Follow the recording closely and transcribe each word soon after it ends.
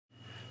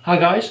Hi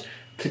guys,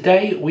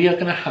 today we are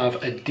going to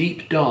have a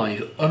deep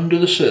dive under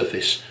the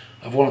surface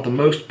of one of the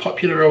most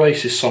popular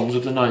Oasis songs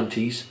of the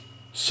 90s,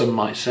 Some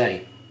Might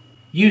Say.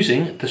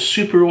 Using the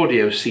Super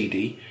Audio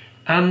CD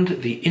and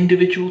the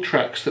individual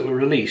tracks that were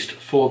released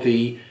for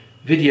the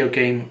video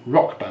game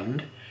Rock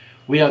Band,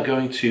 we are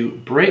going to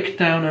break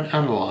down and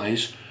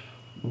analyse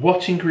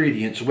what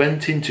ingredients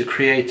went into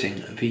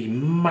creating the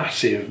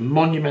massive,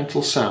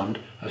 monumental sound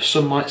of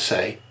Some Might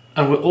Say,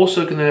 and we're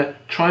also going to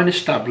try and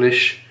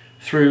establish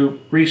through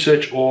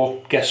research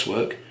or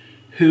guesswork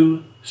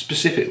who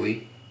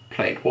specifically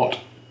played what.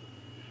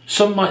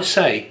 Some Might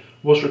Say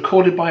was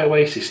recorded by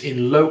Oasis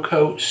in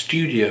Loco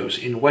Studios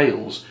in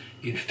Wales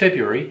in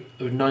February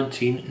of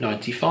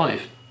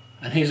 1995,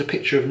 and here's a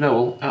picture of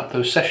Noel at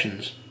those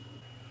sessions.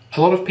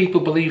 A lot of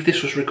people believe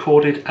this was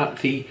recorded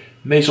at the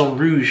Maison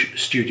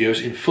Rouge Studios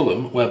in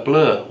Fulham, where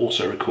Blur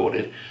also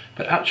recorded,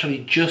 but actually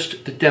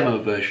just the demo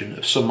version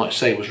of Some Might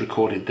Say was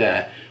recorded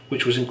there,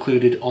 which was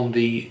included on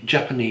the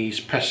Japanese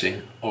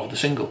pressing of the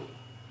single.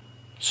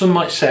 Some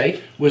Might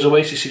Say was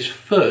Oasis's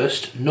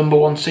first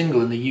 #1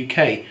 single in the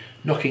UK,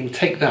 knocking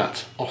Take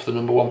That off the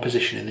 #1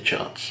 position in the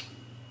charts.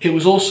 It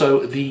was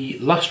also the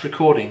last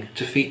recording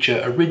to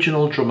feature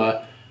original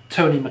drummer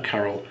Tony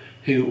McCarroll,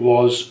 who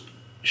was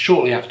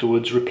shortly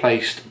afterwards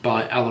replaced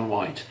by Alan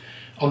White.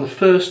 On the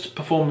first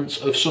performance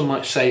of Some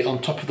Might Say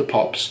on Top of the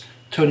Pops,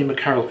 Tony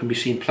McCarroll can be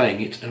seen playing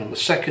it, and on the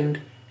second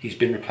he's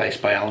been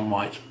replaced by Alan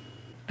White.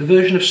 The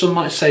version of Some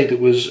Might Say that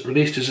was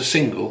released as a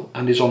single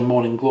and is on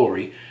Morning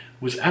Glory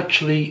was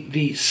actually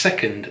the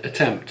second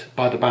attempt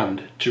by the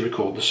band to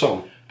record the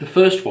song. The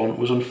first one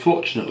was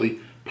unfortunately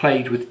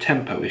plagued with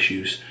tempo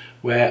issues,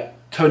 where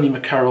Tony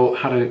McCarroll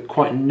had a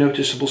quite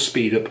noticeable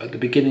speed up at the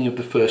beginning of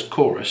the first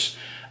chorus,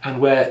 and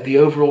where the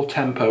overall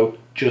tempo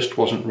just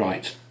wasn't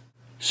right.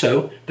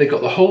 So they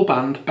got the whole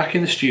band back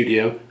in the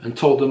studio and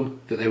told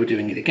them that they were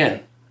doing it again.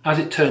 As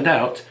it turned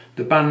out,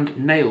 the band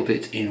nailed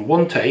it in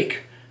one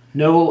take.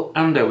 Noel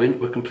and Owen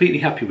were completely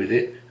happy with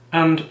it,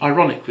 and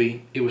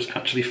ironically it was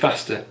actually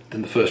faster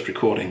than the first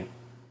recording.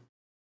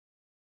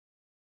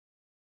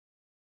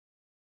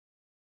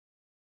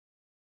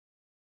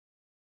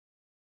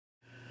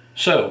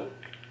 So,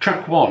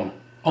 track 1,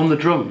 on the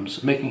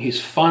drums, making his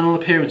final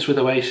appearance with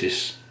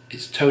Oasis,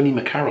 it's Tony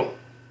McCarroll.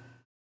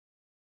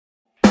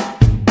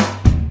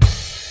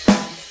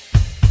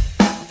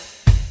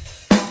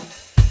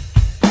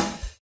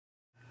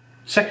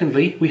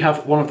 Secondly, we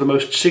have one of the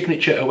most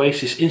signature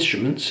Oasis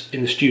instruments,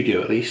 in the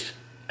studio at least,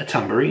 a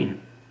tambourine.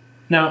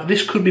 Now,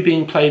 this could be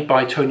being played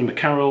by Tony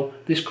McCarroll,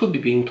 this could be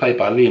being played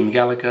by Liam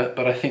Gallagher,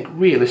 but I think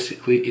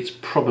realistically it's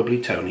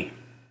probably Tony.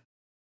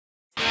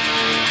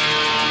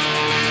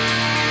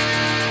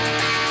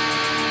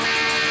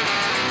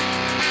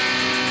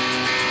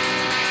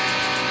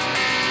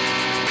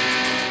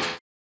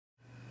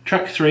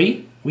 Track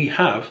 3, we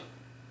have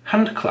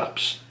hand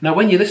claps. Now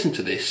when you listen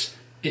to this,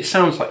 it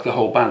sounds like the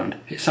whole band.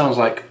 It sounds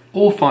like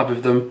all 5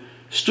 of them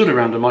stood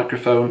around a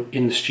microphone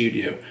in the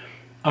studio.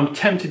 I'm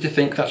tempted to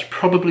think that's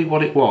probably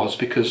what it was,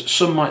 because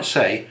Some Might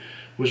Say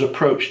was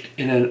approached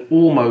in an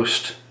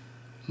almost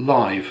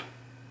live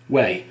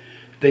way.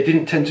 They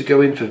didn't tend to go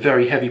in for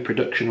very heavy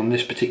production on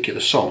this particular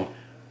song.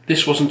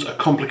 This wasn't a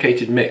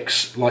complicated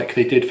mix like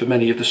they did for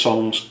many of the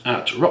songs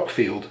at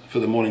Rockfield for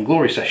the Morning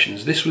Glory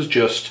sessions. This was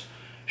just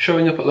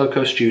showing up at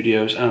Loco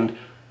Studios and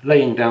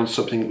laying down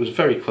something that was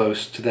very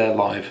close to their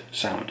live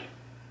sound.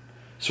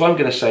 So I'm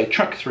going to say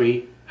track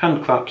 3,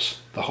 hand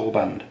claps, the whole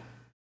band.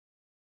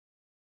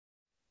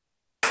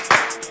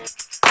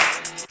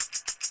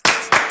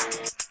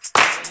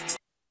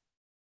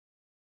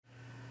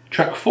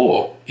 Track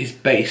 4 is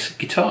bass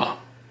guitar.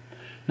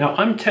 Now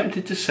I'm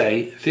tempted to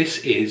say this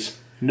is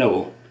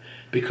Noel,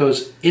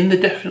 because in the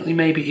Definitely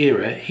Maybe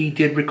era he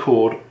did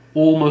record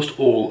almost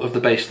all of the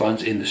bass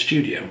lines in the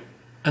studio.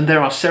 And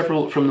there are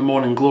several from the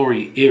Morning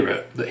Glory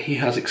era that he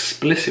has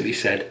explicitly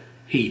said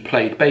he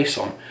played bass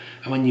on.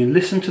 And when you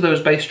listen to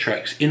those bass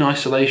tracks in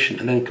isolation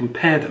and then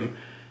compare them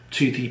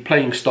to the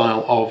playing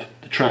style of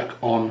the track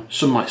on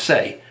Some Might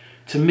Say,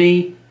 to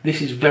me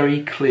this is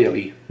very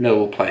clearly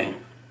Noel playing.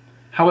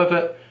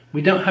 However,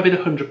 we don't have it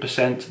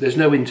 100%, there's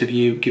no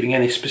interview giving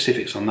any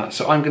specifics on that,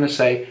 so I'm going to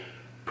say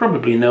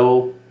probably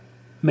Noel,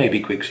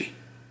 maybe Quigsy.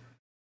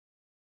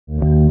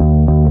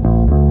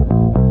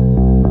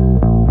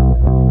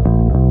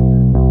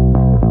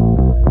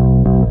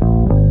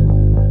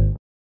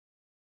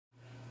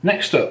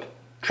 Next up,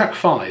 track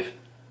 5,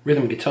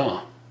 rhythm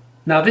guitar.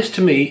 Now this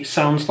to me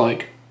sounds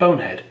like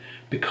Bonehead,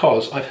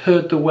 because I've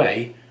heard the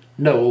way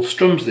Noel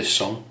strums this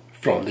song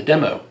from the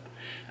demo.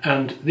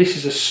 And this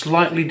is a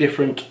slightly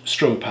different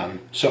strum pattern.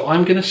 So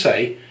I'm going to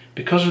say,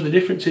 because of the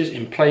differences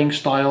in playing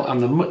style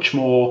and the much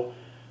more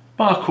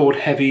bar chord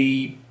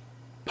heavy,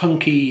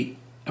 punky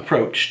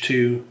approach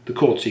to the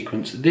chord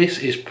sequence, this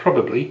is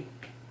probably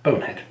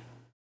Bonehead.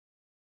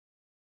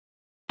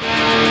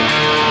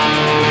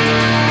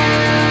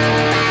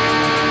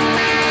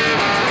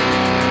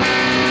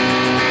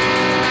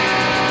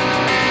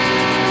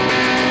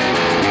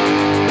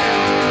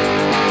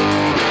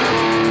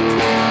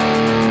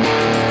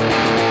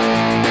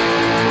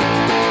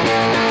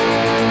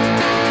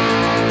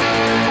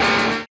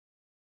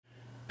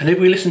 And if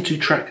we listen to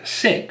track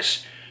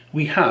 6,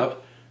 we have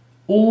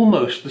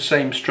almost the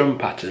same strum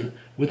pattern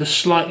with a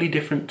slightly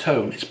different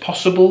tone. It's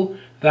possible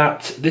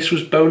that this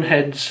was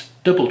Bonehead's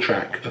double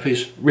track of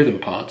his rhythm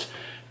part,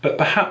 but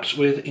perhaps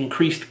with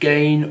increased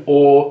gain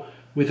or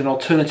with an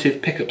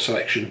alternative pickup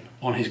selection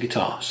on his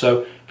guitar.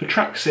 So for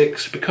track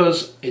 6,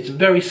 because it's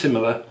very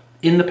similar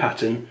in the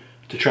pattern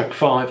to track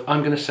 5,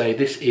 I'm going to say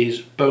this is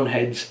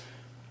Bonehead's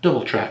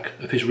double track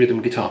of his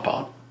rhythm guitar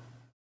part.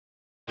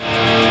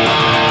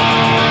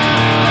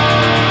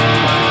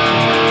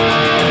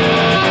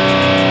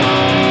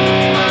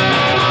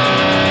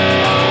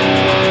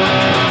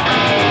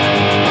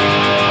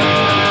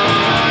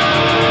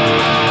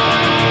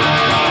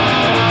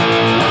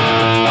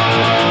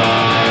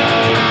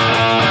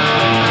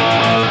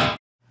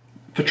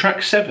 For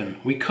track 7,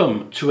 we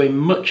come to a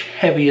much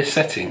heavier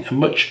setting, a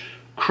much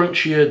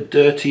crunchier,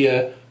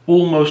 dirtier,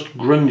 almost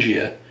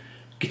grungier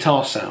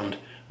guitar sound,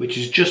 which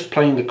is just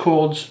playing the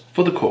chords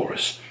for the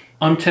chorus.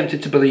 I'm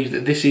tempted to believe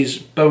that this is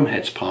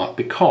Bonehead's part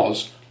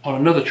because on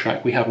another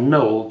track we have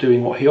Noel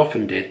doing what he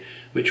often did,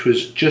 which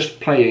was just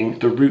playing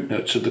the root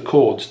notes of the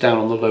chords down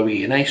on the low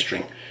E and A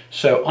string.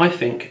 So I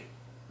think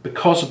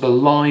because of the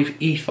live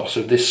ethos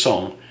of this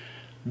song,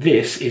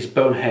 this is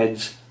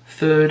Bonehead's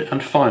third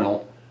and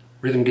final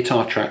rhythm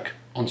guitar track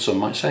on Some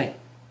Might Say.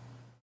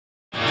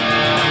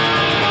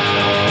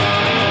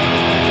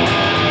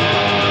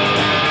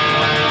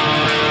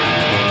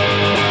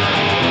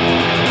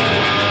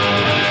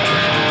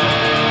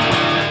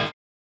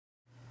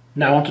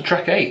 Now on to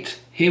track 8.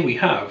 Here we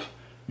have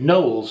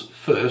Noel's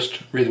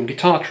first rhythm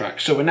guitar track.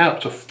 So we're now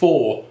up to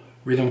 4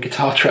 rhythm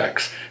guitar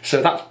tracks.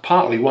 So that's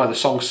partly why the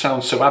song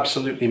sounds so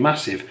absolutely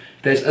massive.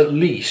 There's at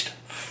least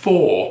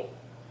 4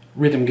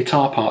 rhythm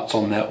guitar parts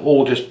on there,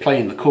 all just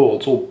playing the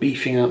chords, all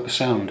beefing out the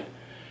sound.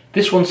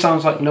 This one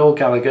sounds like Noel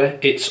Gallagher.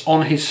 It's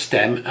on his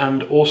stem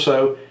and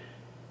also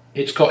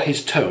it's got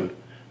his tone.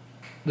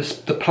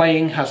 The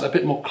playing has a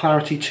bit more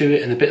clarity to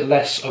it and a bit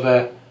less of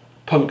a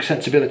punk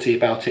sensibility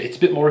about it. It's a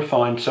bit more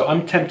refined, so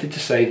I'm tempted to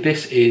say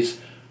this is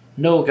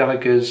Noel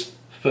Gallagher's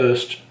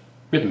first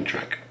rhythm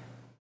track.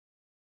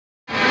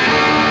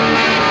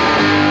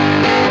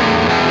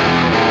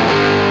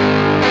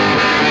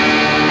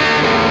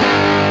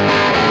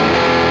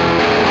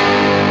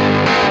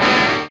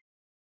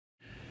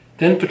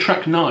 Then for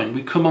track 9,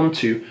 we come on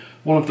to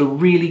one of the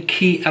really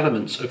key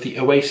elements of the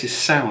Oasis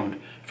sound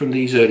from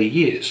these early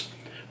years,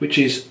 which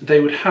is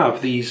they would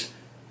have these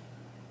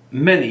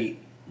many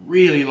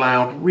really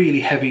loud,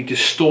 really heavy,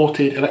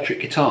 distorted electric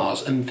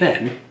guitars, and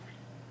then,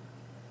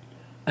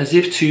 as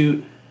if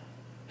to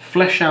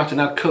flesh out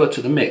and add colour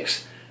to the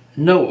mix,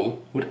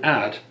 Noel would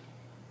add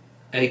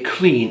a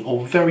clean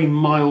or very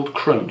mild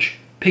crunch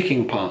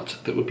picking part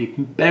that would be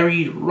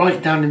buried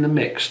right down in the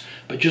mix,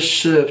 but just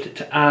served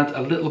to add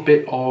a little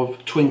bit of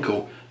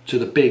twinkle to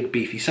the big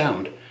beefy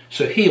sound.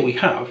 So here we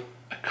have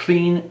a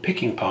clean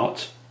picking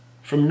part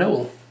from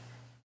Noel.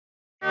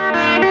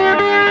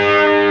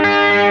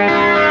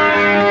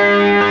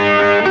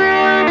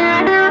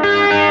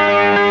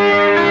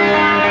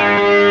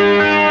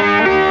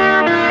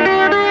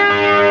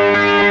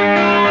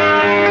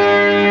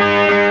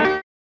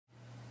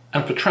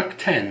 And for track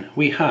 10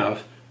 we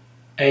have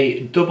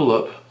a double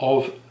up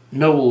of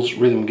Noel's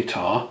rhythm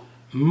guitar,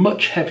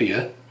 much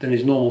heavier than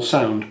his normal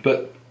sound,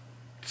 but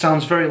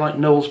sounds very like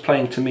Noel's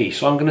playing to me.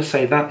 So I'm going to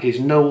say that is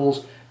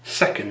Noel's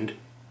second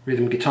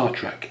rhythm guitar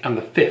track and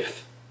the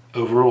 5th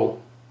overall.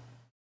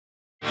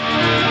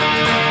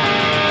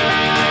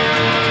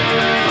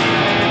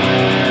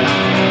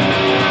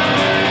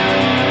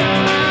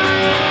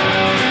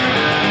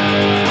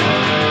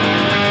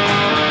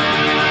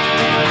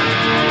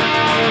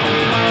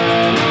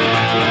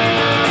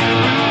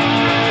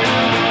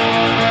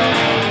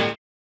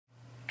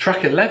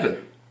 Track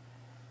 11.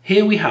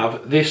 Here we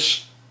have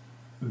this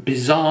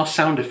bizarre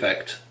sound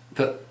effect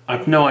that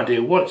I've no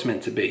idea what it's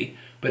meant to be,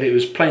 but it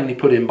was plainly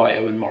put in by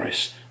Owen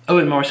Morris.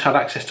 Owen Morris had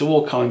access to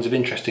all kinds of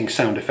interesting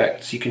sound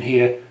effects. You can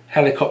hear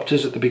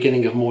helicopters at the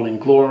beginning of Morning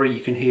Glory,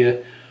 you can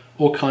hear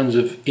all kinds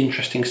of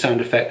interesting sound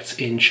effects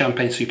in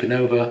Champagne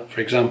Supernova, for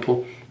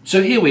example.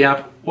 So here we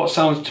have what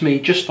sounds to me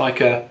just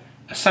like a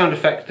sound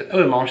effect that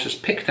Owen Morris has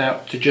picked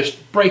out to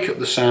just break up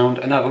the sound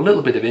and add a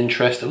little bit of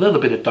interest, a little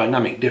bit of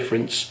dynamic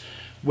difference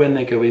when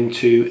they go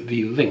into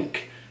the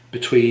link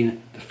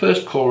between the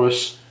first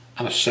chorus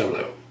and a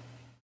solo.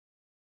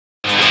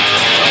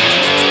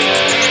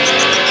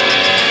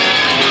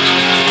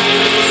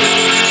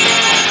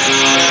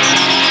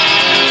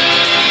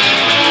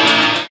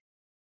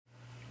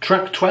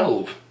 Track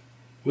 12,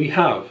 we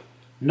have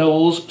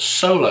Noel's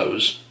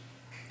solos.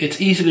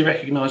 It's easily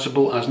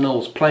recognisable as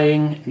Noel's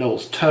playing,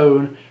 Noel's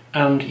tone,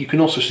 and you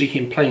can also see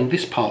him playing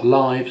this part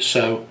live,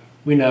 so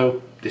we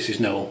know this is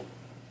Noel.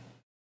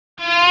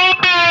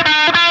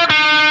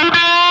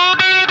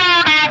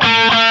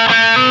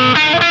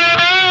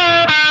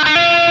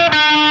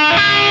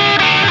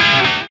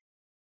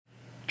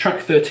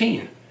 Track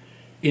 13.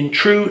 In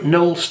true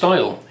Noel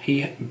style,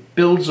 he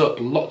builds up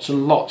lots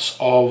and lots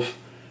of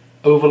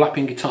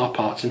overlapping guitar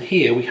parts, and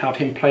here we have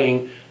him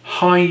playing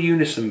high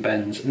unison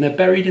bends, and they're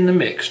buried in the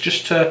mix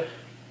just to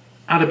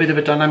add a bit of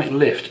a dynamic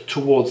lift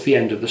towards the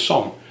end of the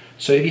song.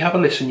 So if you have a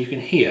listen, you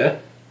can hear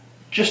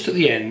just at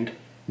the end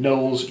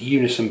Noel's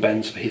unison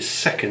bends for his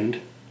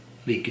second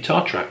lead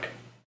guitar track.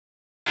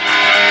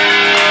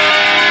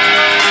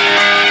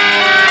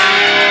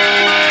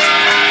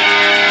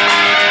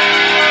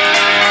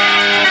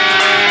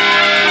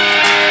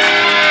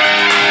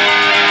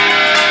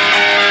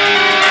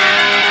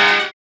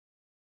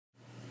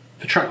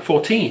 For track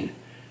 14,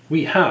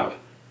 we have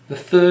the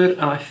third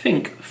and I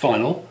think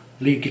final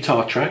lead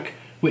guitar track,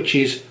 which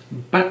is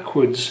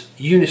backwards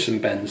unison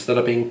bends that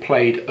are being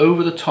played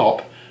over the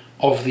top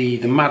of the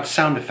mad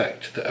sound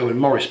effect that Owen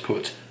Morris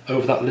put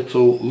over that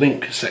little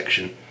link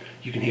section.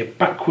 You can hear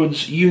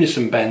backwards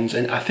unison bends,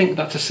 and I think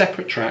that's a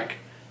separate track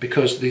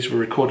because these were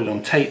recorded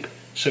on tape,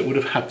 so it would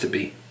have had to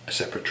be a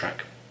separate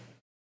track.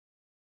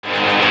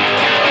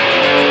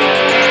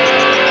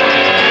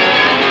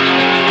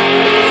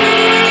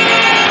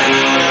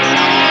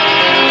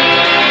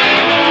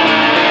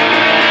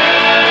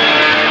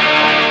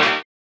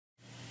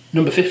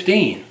 Number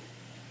 15,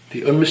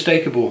 the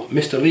unmistakable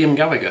Mr. Liam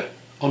Gallagher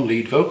on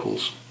lead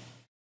vocals.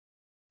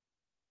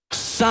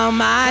 Some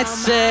might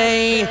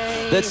say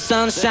that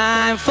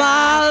sunshine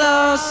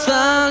follows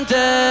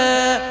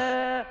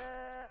thunder.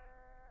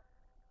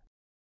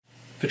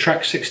 For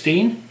track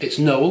 16, it's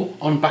Noel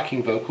on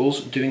backing vocals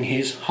doing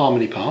his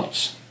harmony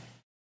parts.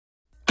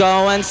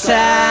 Go and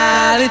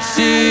tell it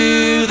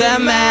to the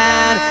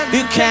man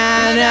who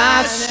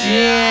cannot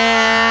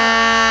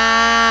shine.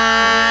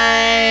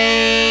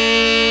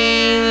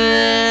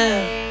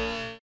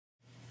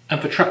 And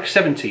for track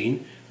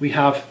 17, we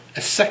have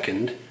a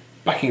second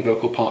backing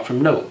vocal part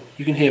from Noel.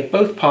 You can hear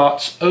both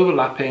parts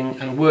overlapping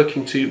and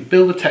working to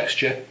build a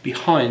texture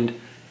behind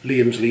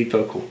Liam's lead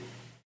vocal.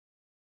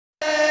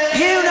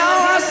 You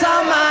know what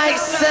some might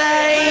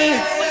say.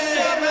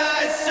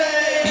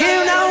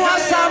 You know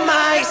what some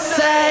might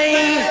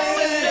say.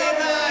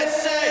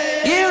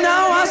 You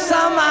know what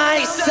some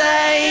might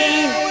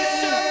say.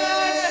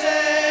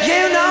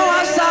 You know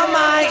what some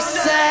might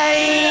say.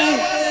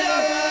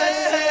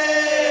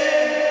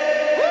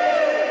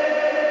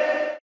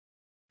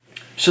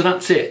 So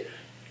that's it.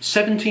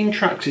 17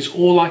 tracks is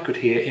all I could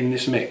hear in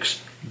this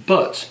mix.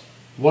 But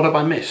what have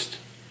I missed?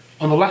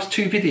 On the last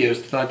two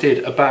videos that I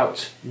did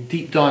about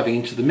deep diving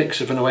into the mix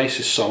of an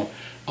Oasis song,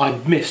 I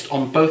missed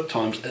on both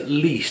times at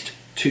least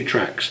 2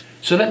 tracks.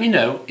 So let me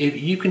know if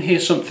you can hear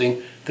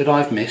something that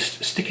I've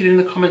missed. Stick it in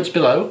the comments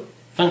below.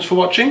 Thanks for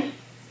watching,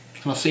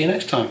 and I'll see you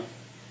next time.